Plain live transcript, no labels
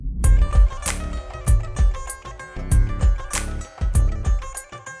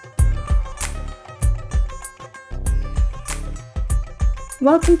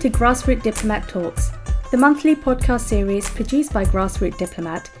Welcome to Grassroot Diplomat Talks, the monthly podcast series produced by Grassroot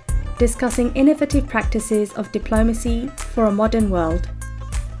Diplomat, discussing innovative practices of diplomacy for a modern world.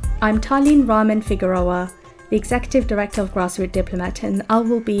 I'm Tarlene Rahman Figueroa, the Executive Director of Grassroot Diplomat, and I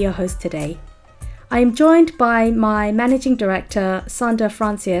will be your host today. I am joined by my Managing Director, Sandra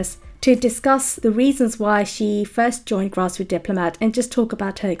Francis, to discuss the reasons why she first joined Grassroot Diplomat and just talk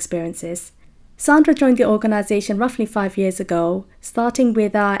about her experiences. Sandra joined the organisation roughly 5 years ago, starting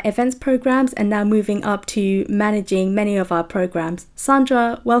with our events programs and now moving up to managing many of our programs.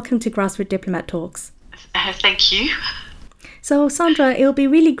 Sandra, welcome to Grassroot Diplomat Talks. Thank you. So Sandra, it'll be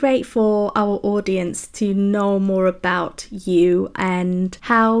really great for our audience to know more about you and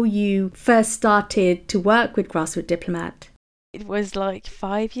how you first started to work with Grassroot Diplomat. It was like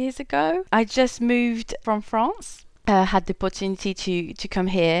 5 years ago. I just moved from France, had the opportunity to come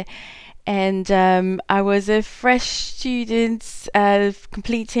here. And I was a fresh student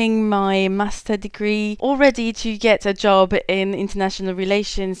completing my master degree, all ready to get a job in international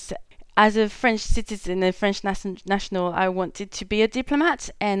relations. As a French citizen, a French national, I wanted to be a diplomat,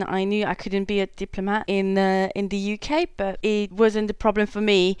 and I knew I couldn't be a diplomat in the UK, but it wasn't a problem for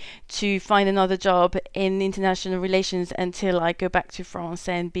me to find another job in international relations until I go back to France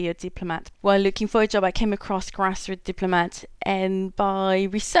and be a diplomat. While looking for a job, I came across Grassroot Diplomat, and by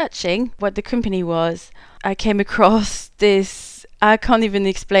researching what the company was, I came across this. I can't even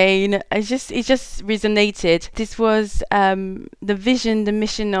explain. It just resonated. This was the vision, the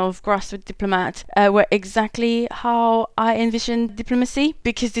mission of Grassroot Diplomat were exactly how I envisioned diplomacy.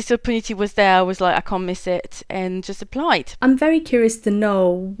 Because this opportunity was there, I was like, I can't miss it, and just applied. I'm very curious to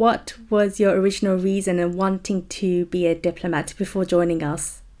know, what was your original reason in wanting to be a diplomat before joining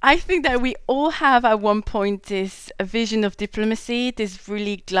us? I think that we all have at one point this vision of diplomacy, this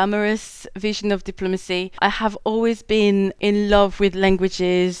really glamorous vision of diplomacy. I have always been in love with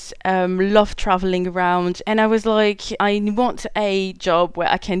languages, love traveling around, and I was like, I want a job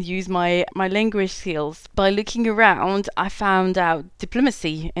where I can use my language skills. By looking around, I found out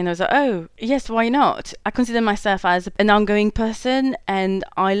diplomacy, and I was like, oh, yes, why not? I consider myself as an ongoing person, and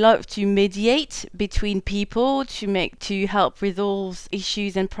I love to mediate between people to help resolve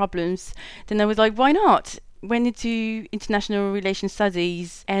issues and problems. Then I was like, why not? Went into international relations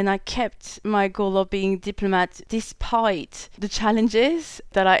studies, and I kept my goal of being a diplomat despite the challenges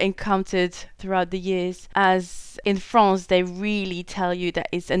that I encountered throughout the years. As in France, they really tell you that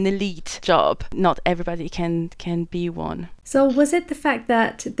it's an elite job. Not everybody can be one. So was it the fact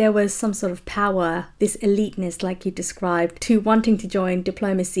that there was some sort of power, this eliteness like you described, to wanting to join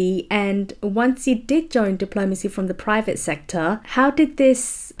diplomacy? And once you did join diplomacy from the private sector, how did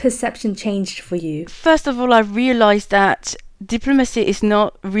this perception change for you? First of all, I realized that diplomacy is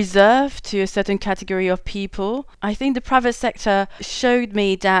not reserved to a certain category of people. I think the private sector showed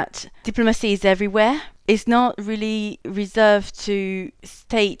me that diplomacy is everywhere. It's not really reserved to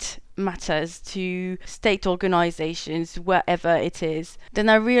state matters, to state organizations, wherever it is. Then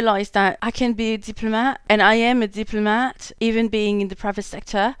I realized that I can be a diplomat, and I am a diplomat, even being in the private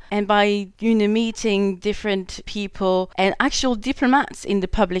sector. And by meeting different people and actual diplomats in the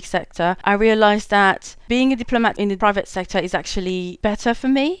public sector, I realized that being a diplomat in the private sector is actually better for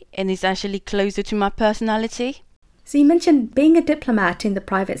me and is actually closer to my personality. So you mentioned being a diplomat in the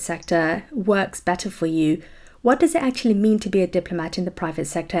private sector works better for you. What does it actually mean to be a diplomat in the private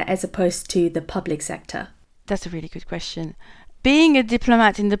sector as opposed to the public sector? That's a really good question. Being a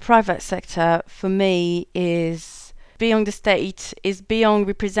diplomat in the private sector for me is beyond the state, is beyond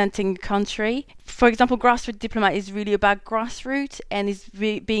representing a country. For example, Grassroot Diplomat is really about grassroots and is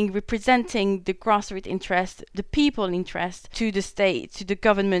representing the grassroots interest, the people interest to the state, to the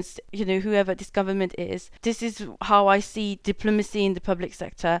governments, whoever this government is. This is how I see diplomacy in the public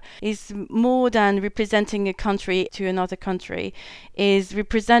sector. Is more than representing a country to another country, is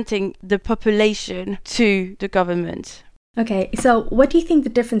representing the population to the government. Okay, so what do you think the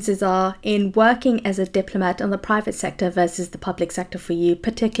differences are in working as a diplomat on the private sector versus the public sector for you,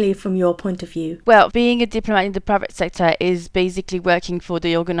 particularly from your point of view? Well, being a diplomat in the private sector is basically working for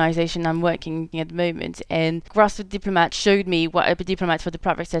the organization I'm working at the moment. And Grassroot Diplomat showed me what a diplomat for the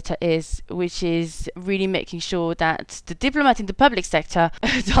private sector is, which is really making sure that the diplomat in the public sector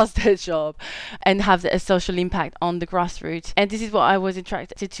does their job and have a social impact on the grassroots. And this is what I was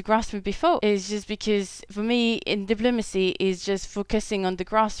attracted to Grassroot before. It's just because for me in diplomacy is just focusing on the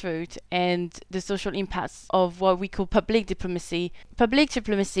grassroots and the social impacts of what we call public diplomacy. Public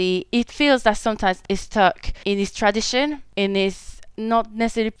diplomacy, it feels that sometimes is stuck in its tradition, in its not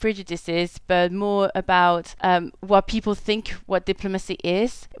necessarily prejudices, but more about what people think what diplomacy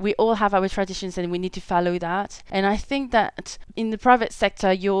is. We all have our traditions and we need to follow that. And I think that in the private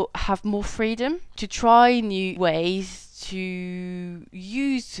sector, you'll have more freedom to try new ways to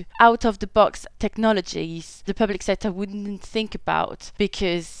use out-of-the-box technologies the public sector wouldn't think about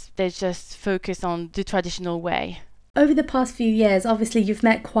because they're just focused on the traditional way. Over the past few years, obviously you've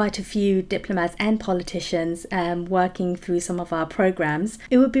met quite a few diplomats and politicians working through some of our programs.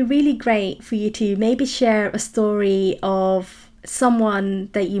 It would be really great for you to maybe share a story of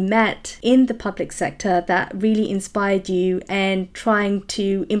someone that you met in the public sector that really inspired you and trying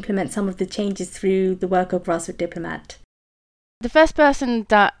to implement some of the changes through the work of Grassroots Diplomat. The first person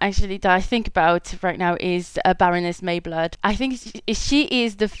that I think about right now is Baroness Mayblood. I think she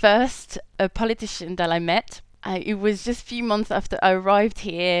is the first politician that I met. It was just a few months after I arrived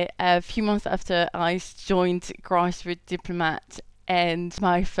here, a few months after I joined Grassroots Diplomat, and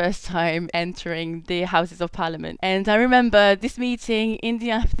my first time entering the Houses of Parliament. And I remember this meeting in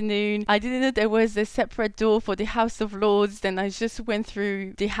the afternoon. I didn't know there was a separate door for the House of Lords. Then I just went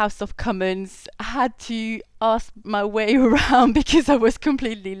through the House of Commons. I had to ask my way around because I was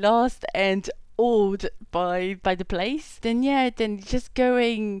completely lost and awed by the place. Then just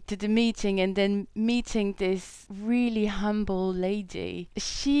going to the meeting and then meeting this really humble lady.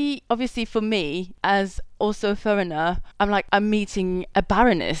 She, obviously for me, as also a foreigner, I'm meeting a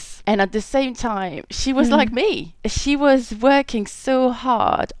baroness. And at the same time, she was like me. She was working so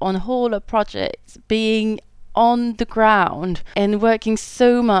hard on all her projects, being on the ground and working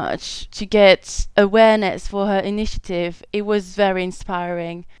so much to get awareness for her initiative. It was very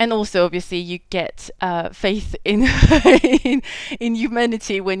inspiring. And also obviously you get faith in in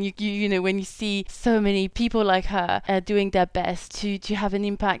humanity when you see so many people like her doing their best to have an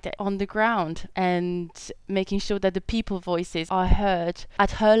impact on the ground and making sure that the people voices are heard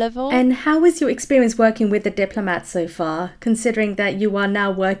at her level. And how was your experience working with the diplomats so far, considering that you are now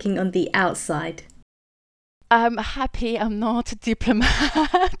working on the outside? I'm happy I'm not a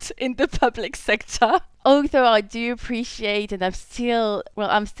diplomat in the public sector. Although I do appreciate, and I'm still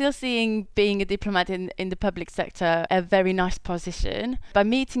seeing being a diplomat in the public sector a very nice position. By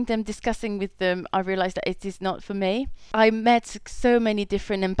meeting them, discussing with them, I realized that it is not for me. I met so many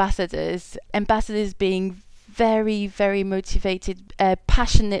different ambassadors being very, very motivated,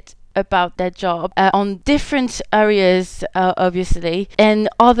 passionate about their job on different areas, obviously, and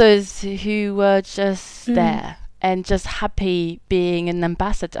others who were just there and just happy being an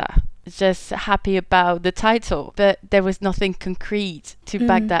ambassador, just happy about the title, but there was nothing concrete to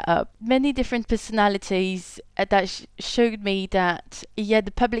back that up. Many different personalities that showed me that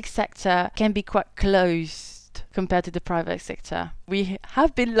the public sector can be quite closed compared to the private sector. We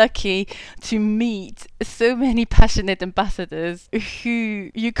have been lucky to meet so many passionate ambassadors who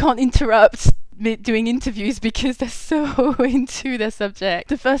you can't interrupt doing interviews because they're so into their subject.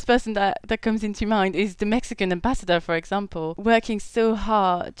 The first person that comes into mind is the Mexican ambassador, for example, working so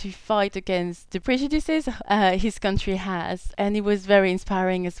hard to fight against the prejudices his country has. And it was very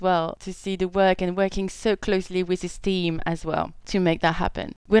inspiring as well to see the work and working so closely with his team as well to make that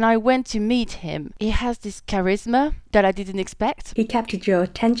happen. When I went to meet him, he has this charisma that I didn't expect. He captured your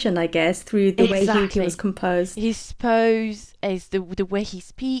attention, I guess, through the way he was composed. His pose is the way he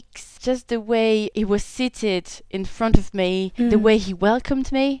speaks, just the way he was seated in front of me, the way he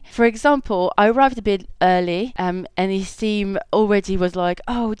welcomed me. For example, I arrived a bit early and his team already was like,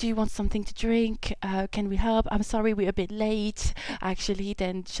 "Oh, do you want something to drink? Can we help? I'm sorry, we're a bit late. Actually,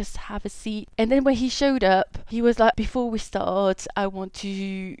 then just have a seat." And then when he showed up, he was like, "Before we start, I want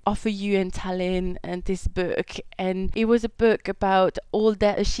to offer you and Tallinn and this book." And it was a book about all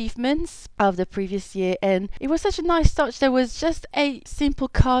their achievements of the previous year. And it was such a nice touch. There was just a simple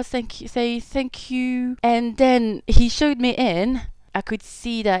card, thank you. And then he showed me in. I could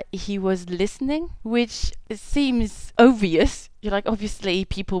see that he was listening, which seems obvious. You're like, obviously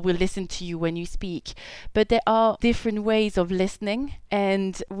people will listen to you when you speak, but there are different ways of listening.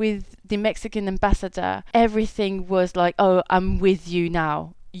 And with the Mexican ambassador, everything was like, "Oh, I'm with you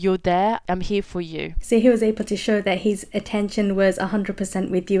now. You're there, I'm here for you." So he was able to show that his attention was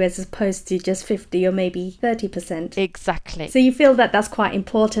 100% with you as opposed to just 50 or maybe 30%. Exactly. So you feel that that's quite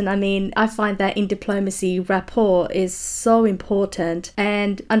important. I mean, I find that in diplomacy, rapport is so important.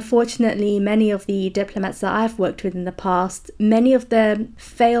 And unfortunately, many of the diplomats that I've worked with in the past, many of them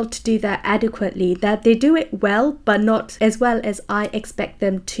fail to do that adequately. That they do it well, but not as well as I expect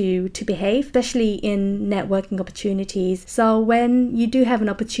them to behave, especially in networking opportunities. So when you do have an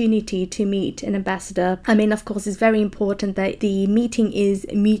opportunity opportunity to meet an ambassador, I mean, of course, it's very important that the meeting is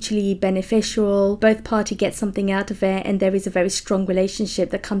mutually beneficial, both parties get something out of it, and there is a very strong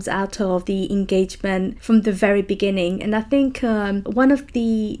relationship that comes out of the engagement from the very beginning. And I think one of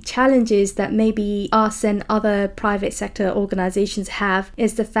the challenges that maybe us and other private sector organizations have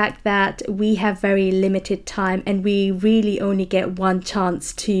is the fact that we have very limited time and we really only get one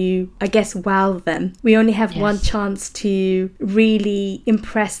chance to, I guess, wow them. We only have one chance to really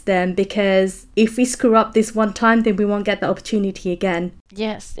impress them, because if we screw up this one time, then we won't get the opportunity again.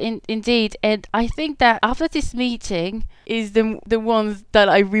 Yes, indeed. And I think that after this meeting is the ones that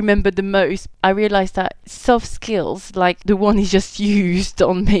I remember the most. I realized that soft skills, like the one he just used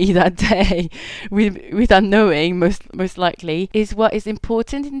on me that day, without knowing, most likely, is what is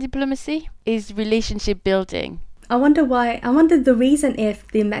important in diplomacy, is relationship building. I wonder the reason if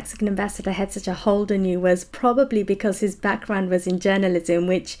the Mexican ambassador had such a hold on you was probably because his background was in journalism,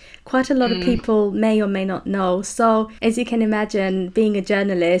 which quite a lot of people may or may not know. So as you can imagine, being a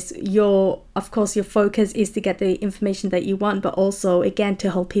journalist, your focus is to get the information that you want, but also, again, to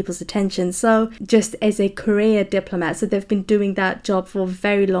hold people's attention. So just as a career diplomat, so they've been doing that job for a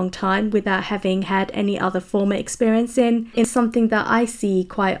very long time without having had any other former experience in something that I see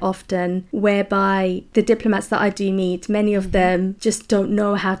quite often, whereby the diplomats that I do meet, many of them just don't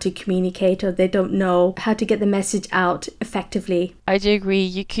know how to communicate, or they don't know how to get the message out effectively. I do agree.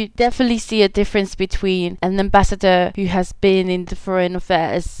 You could definitely see a difference between an ambassador who has been in the foreign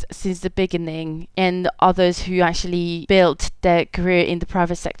affairs since the beginning and others who actually built their career in the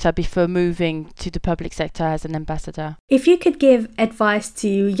private sector before moving to the public sector as an ambassador. If you could give advice to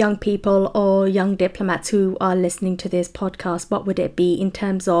young people or young diplomats who are listening to this podcast, what would it be in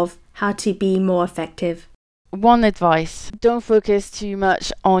terms of how to be more effective? One advice: don't focus too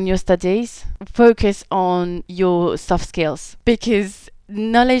much on your studies. Focus on your soft skills, because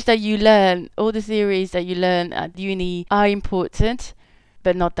knowledge that you learn, all the theories that you learn at uni are important,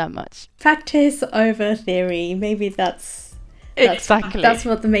 but not that much. Practice over theory. Maybe that's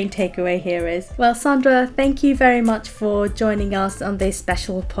what the main takeaway here is. Well, Sandra, thank you very much for joining us on this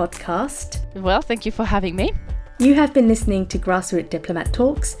special podcast. Well, thank you for having me. You have been listening to Grassroot Diplomat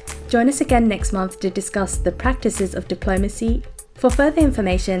Talks. Join us again next month to discuss the practices of diplomacy. For further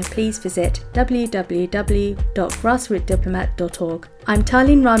information, please visit www.grassrootdiplomat.org. I'm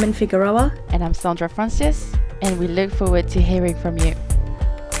Tarlene Rahman Figueroa. And I'm Sandra Francis, and we look forward to hearing from you.